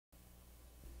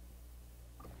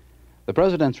The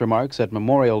President's remarks at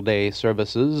Memorial Day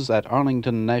services at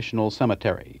Arlington National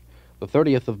Cemetery, the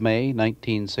 30th of May,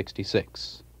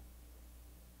 1966.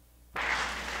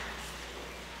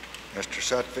 Mr.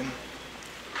 Sutphin,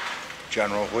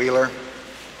 General Wheeler,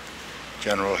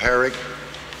 General Herrick,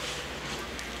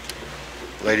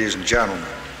 ladies and gentlemen,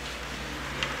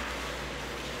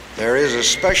 there is a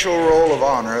special roll of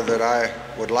honor that I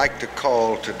would like to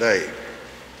call today.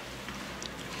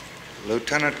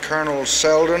 Lieutenant Colonel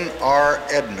Selden R.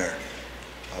 Edner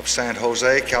of San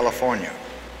Jose, California.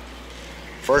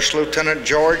 First Lieutenant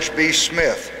George B.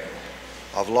 Smith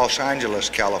of Los Angeles,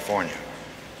 California.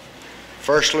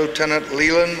 First Lieutenant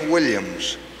Leland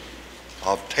Williams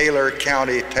of Taylor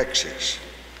County, Texas.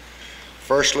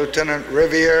 First Lieutenant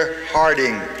Riviere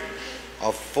Harding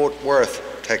of Fort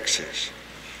Worth, Texas.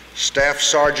 Staff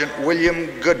Sergeant William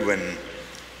Goodwin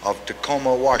of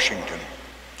Tacoma, Washington.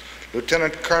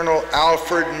 Lieutenant Colonel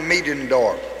Alfred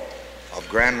Miedendorf of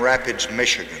Grand Rapids,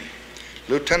 Michigan.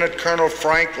 Lieutenant Colonel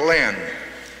Frank Lynn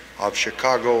of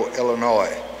Chicago,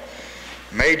 Illinois.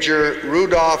 Major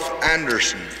Rudolph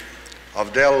Anderson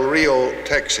of Del Rio,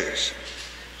 Texas.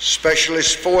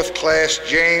 Specialist 4th Class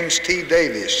James T.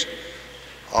 Davis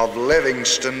of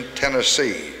Livingston,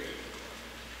 Tennessee.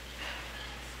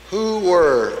 Who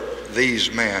were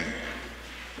these men?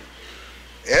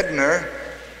 Edner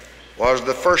was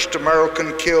the first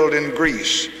American killed in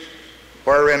Greece,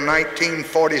 where in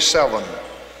 1947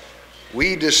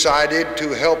 we decided to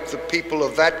help the people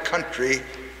of that country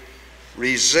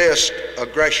resist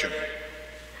aggression.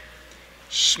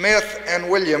 Smith and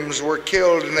Williams were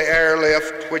killed in the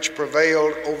airlift which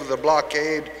prevailed over the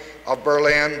blockade of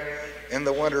Berlin in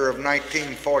the winter of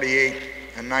 1948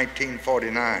 and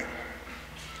 1949.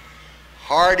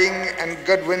 Harding and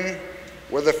Goodwin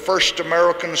were the first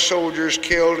American soldiers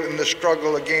killed in the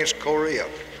struggle against Korea.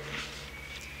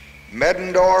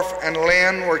 Miedendorf and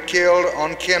Lynn were killed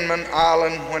on Kinmen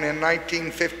Island when in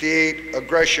 1958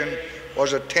 aggression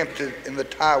was attempted in the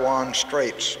Taiwan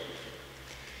Straits.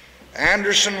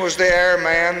 Anderson was the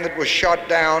airman that was shot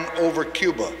down over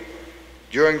Cuba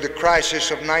during the crisis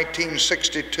of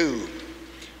 1962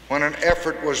 when an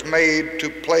effort was made to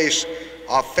place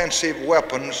offensive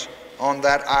weapons on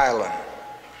that island.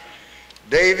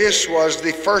 Davis was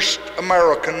the first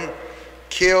American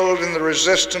killed in the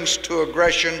resistance to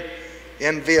aggression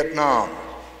in Vietnam.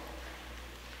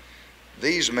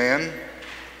 These men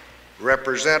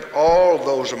represent all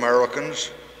those Americans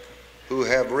who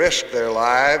have risked their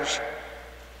lives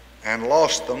and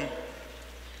lost them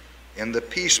in the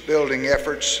peace-building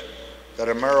efforts that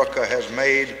America has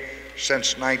made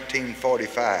since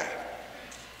 1945.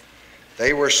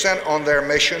 They were sent on their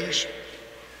missions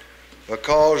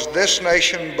because this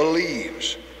nation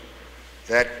believes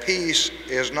that peace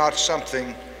is not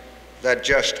something that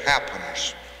just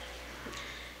happens.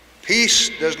 Peace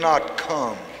does not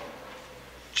come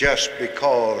just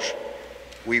because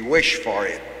we wish for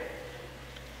it.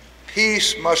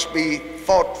 Peace must be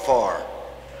fought for.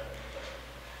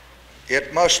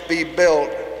 It must be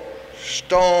built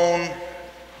stone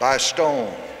by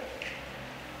stone.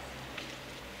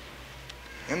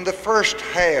 In the first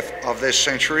half of this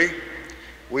century,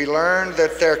 we learned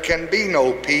that there can be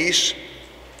no peace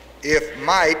if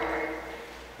might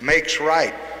makes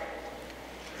right,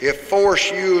 if force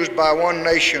used by one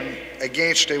nation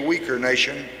against a weaker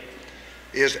nation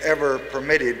is ever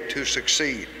permitted to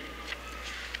succeed.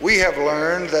 We have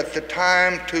learned that the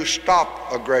time to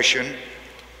stop aggression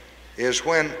is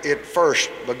when it first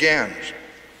begins,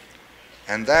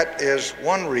 and that is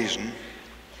one reason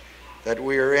that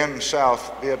we are in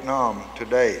South Vietnam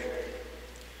today.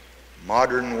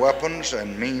 Modern weapons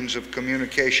and means of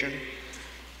communication,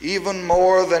 even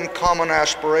more than common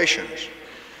aspirations,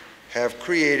 have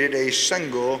created a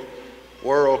single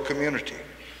world community.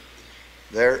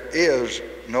 There is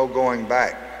no going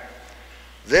back.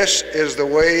 This is the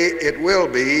way it will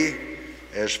be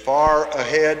as far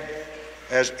ahead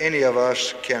as any of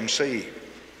us can see.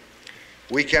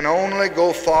 We can only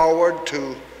go forward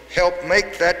to help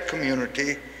make that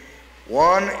community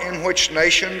one in which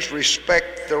nations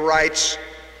respect the rights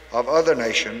of other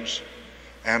nations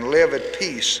and live at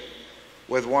peace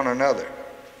with one another.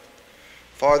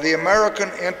 For the American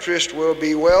interest will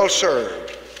be well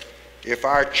served if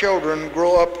our children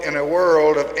grow up in a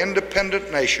world of independent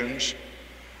nations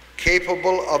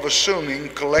capable of assuming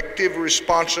collective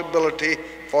responsibility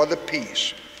for the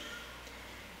peace.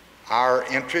 Our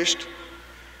interest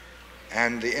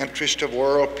and the interest of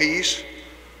world peace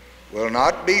will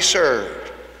not be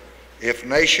served if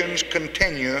nations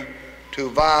continue to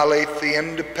violate the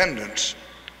independence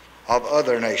of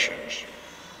other nations.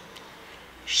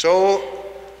 So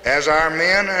As our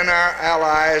men and our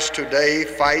allies today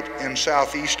fight in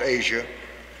Southeast Asia,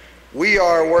 we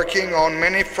are working on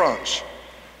many fronts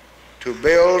to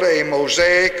build a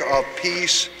mosaic of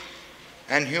peace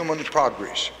and human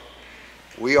progress.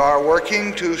 We are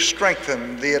working to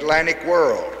strengthen the Atlantic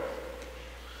world,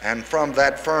 and from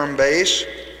that firm base,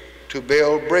 to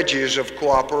build bridges of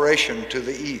cooperation to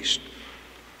the east.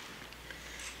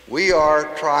 We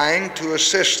are trying to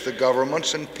assist the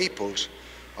governments and peoples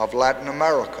of Latin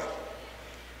America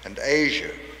and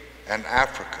Asia and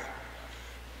Africa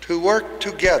to work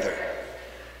together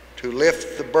to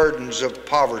lift the burdens of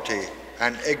poverty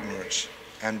and ignorance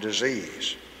and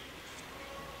disease.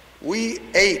 We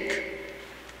ache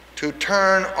to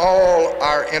turn all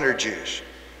our energies,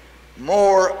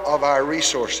 more of our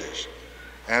resources,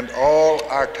 and all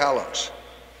our talents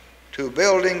to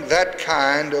building that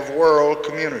kind of world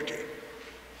community.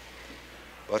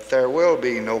 But there will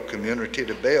be no community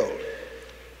to build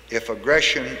if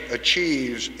aggression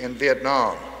achieves in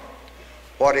Vietnam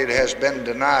what it has been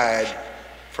denied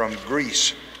from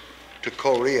Greece to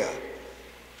Korea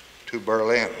to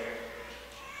Berlin.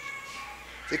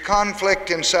 The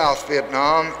conflict in South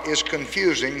Vietnam is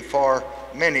confusing for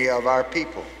many of our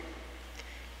people.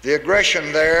 The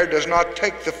aggression there does not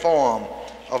take the form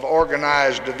of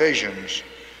organized divisions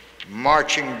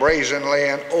marching brazenly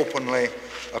and openly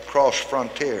across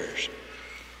frontiers.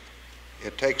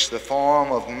 It takes the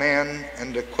form of men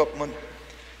and equipment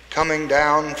coming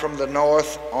down from the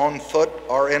north on foot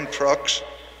or in trucks,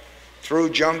 through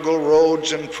jungle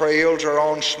roads and trails or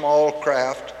on small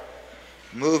craft,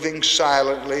 moving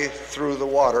silently through the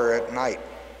water at night.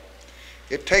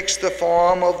 It takes the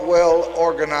form of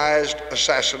well-organized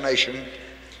assassination,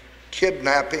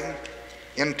 kidnapping,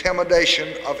 intimidation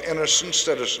of innocent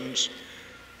citizens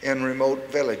in remote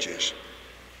villages.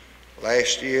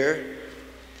 Last year,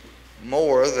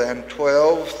 more than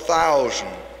 12,000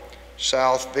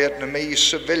 South Vietnamese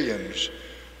civilians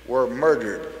were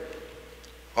murdered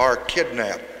or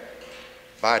kidnapped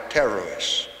by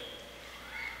terrorists.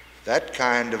 That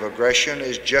kind of aggression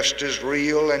is just as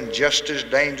real and just as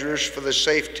dangerous for the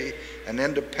safety and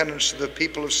independence of the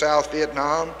people of South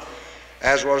Vietnam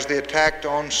as was the attack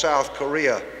on South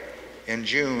Korea in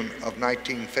June of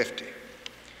 1950.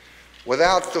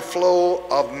 Without the flow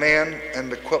of men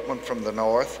and equipment from the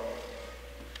north,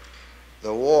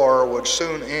 the war would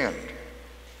soon end.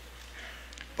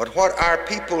 But what our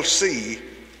people see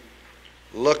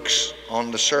looks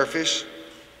on the surface,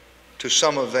 to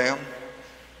some of them,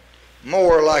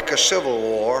 more like a civil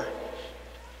war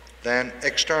than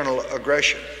external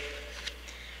aggression.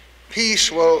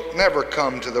 Peace will never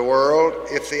come to the world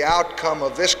if the outcome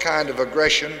of this kind of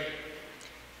aggression,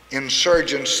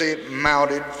 insurgency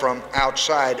mounted from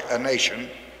outside a nation,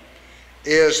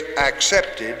 is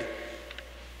accepted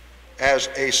as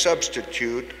a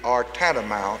substitute or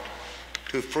tantamount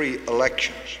to free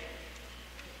elections.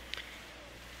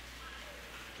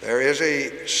 There is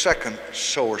a second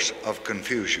source of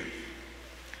confusion.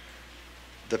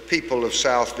 The people of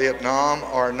South Vietnam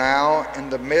are now in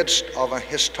the midst of a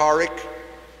historic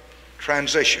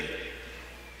transition.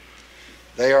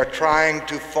 They are trying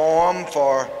to form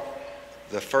for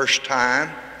the first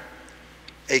time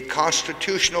a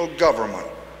constitutional government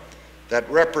that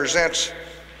represents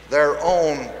their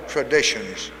own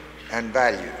traditions and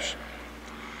values.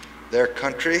 Their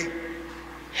country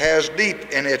has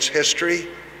deep in its history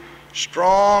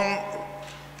strong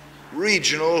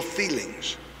regional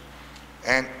feelings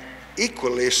and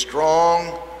equally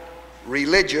strong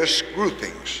religious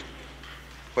groupings,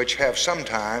 which have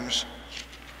sometimes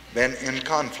been in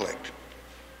conflict.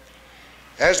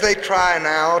 As they try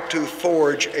now to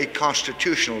forge a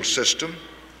constitutional system,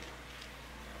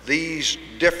 these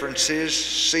differences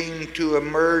seem to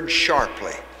emerge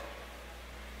sharply.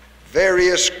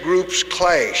 Various groups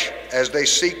clash as they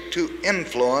seek to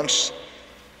influence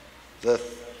the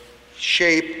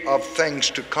shape of things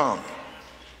to come.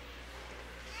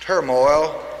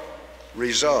 Turmoil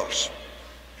results.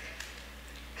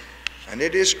 And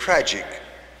it is tragic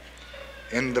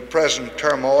in the present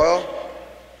turmoil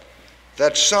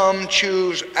that some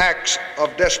choose acts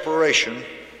of desperation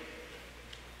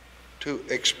to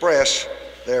express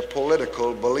their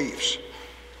political beliefs.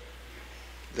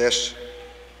 This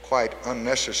quite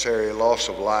unnecessary loss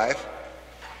of life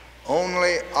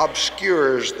only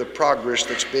obscures the progress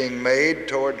that's being made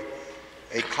toward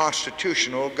a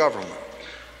constitutional government.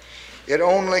 It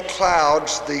only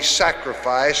clouds the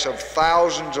sacrifice of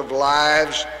thousands of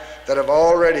lives that have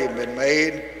already been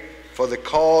made for the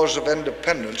cause of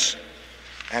independence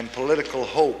and political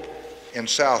hope in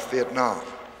South Vietnam.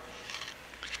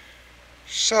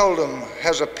 Seldom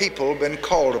has a people been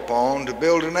called upon to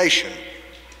build a nation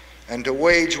and to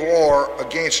wage war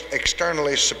against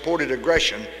externally supported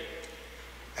aggression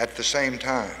at the same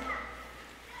time.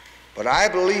 But I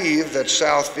believe that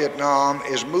South Vietnam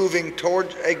is moving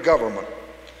toward a government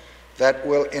that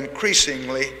will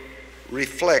increasingly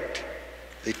reflect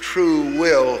the true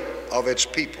will of its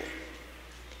people.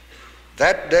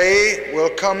 That day will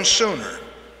come sooner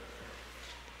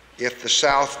if the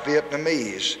South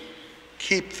Vietnamese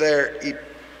keep their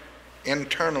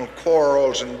internal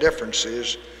quarrels and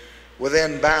differences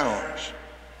within bounds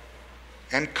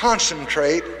and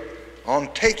concentrate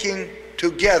on taking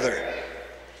together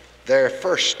their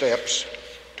first steps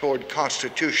toward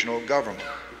constitutional government.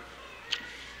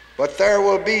 But there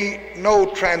will be no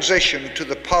transition to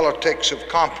the politics of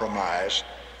compromise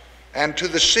and to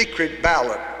the secret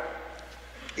ballot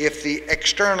if the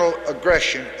external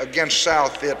aggression against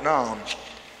South Vietnam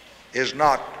is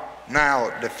not now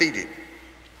defeated.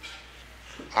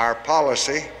 Our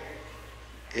policy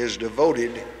is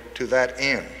devoted to that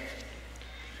end.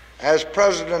 As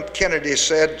President Kennedy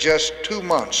said just 2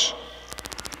 months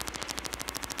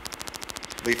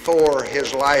before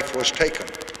his life was taken,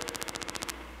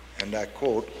 and I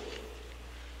quote,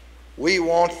 "We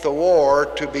want the war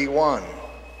to be won,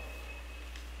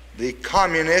 the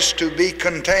communists to be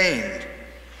contained,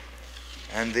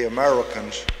 and the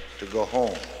Americans to go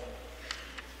home,"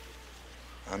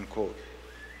 unquote.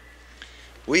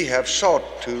 We have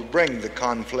sought to bring the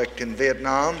conflict in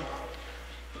Vietnam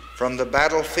from the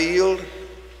battlefield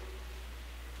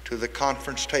to the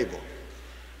conference table.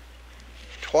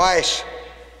 Twice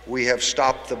we have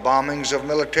stopped the bombings of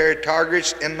military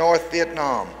targets in North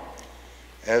Vietnam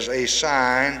as a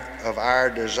sign of our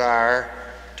desire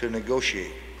to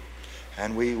negotiate.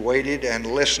 And we waited and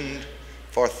listened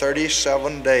for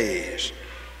 37 days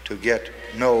to get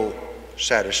no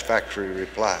satisfactory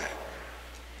reply.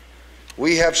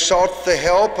 We have sought the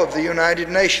help of the United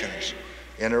Nations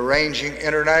in arranging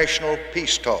international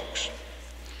peace talks.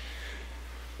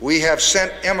 We have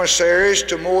sent emissaries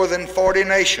to more than 40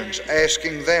 nations,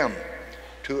 asking them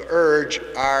to urge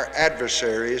our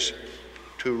adversaries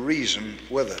to reason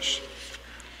with us.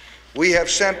 We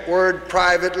have sent word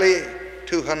privately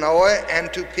to Hanoi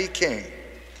and to Peking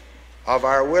of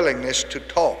our willingness to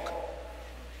talk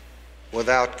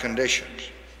without conditions.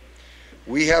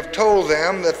 We have told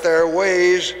them that there are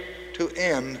ways to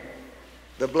end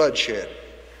the bloodshed.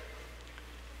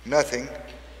 Nothing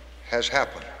has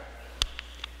happened.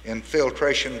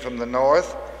 Infiltration from the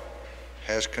north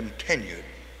has continued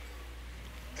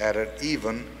at an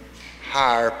even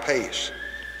higher pace.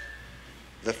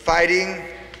 The fighting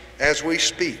as we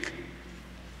speak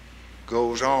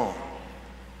goes on.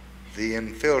 The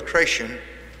infiltration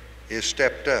is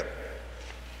stepped up.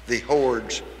 The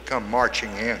hordes come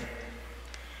marching in.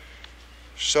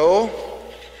 So,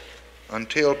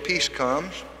 until peace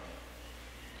comes,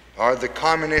 or the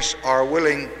communists are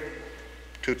willing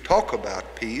to talk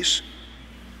about peace,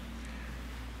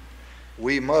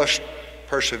 we must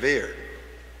persevere.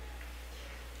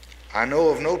 I know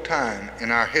of no time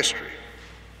in our history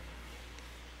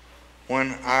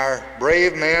when our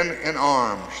brave men in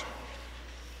arms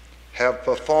have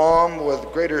performed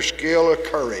with greater skill or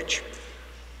courage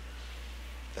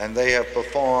than they have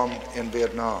performed in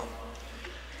Vietnam.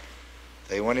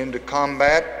 They went into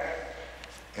combat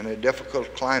in a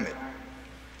difficult climate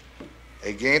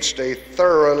against a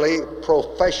thoroughly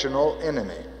professional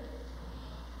enemy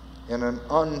in an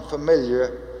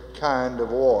unfamiliar kind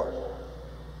of war.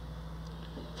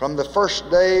 From the first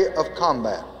day of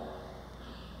combat,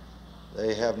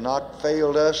 they have not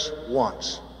failed us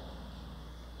once.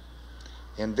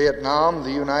 In Vietnam,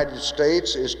 the United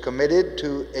States is committed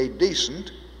to a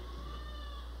decent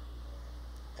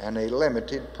and a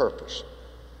limited purpose: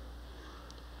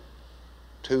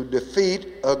 to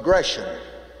defeat aggression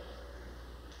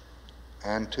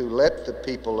and to let the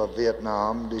people of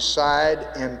Vietnam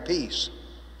decide in peace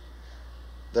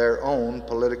their own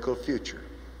political future.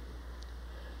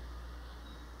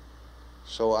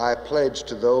 So I pledge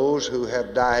to those who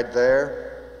have died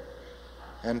there,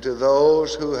 and to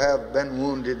those who have been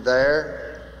wounded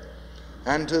there,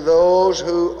 and to those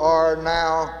who are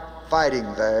now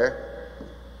fighting there,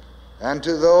 and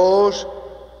to those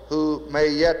who may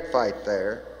yet fight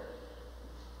there,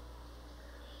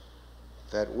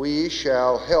 that we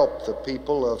shall help the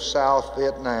people of South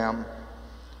Vietnam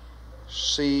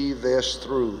see this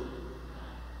through.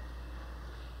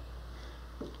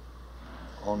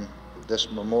 On this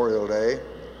Memorial Day,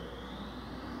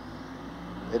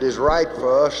 it is right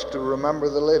for us to remember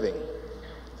the living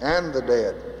and the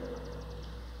dead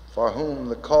for whom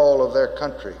the call of their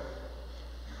country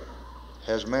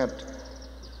has meant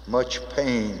much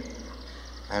pain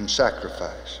and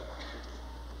sacrifice.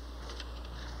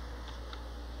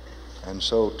 And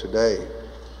so today,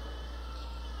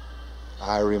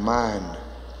 I remind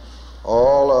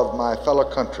all of my fellow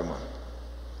countrymen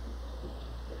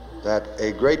that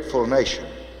a grateful nation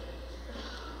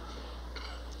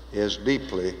is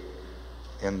deeply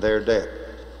in their debt.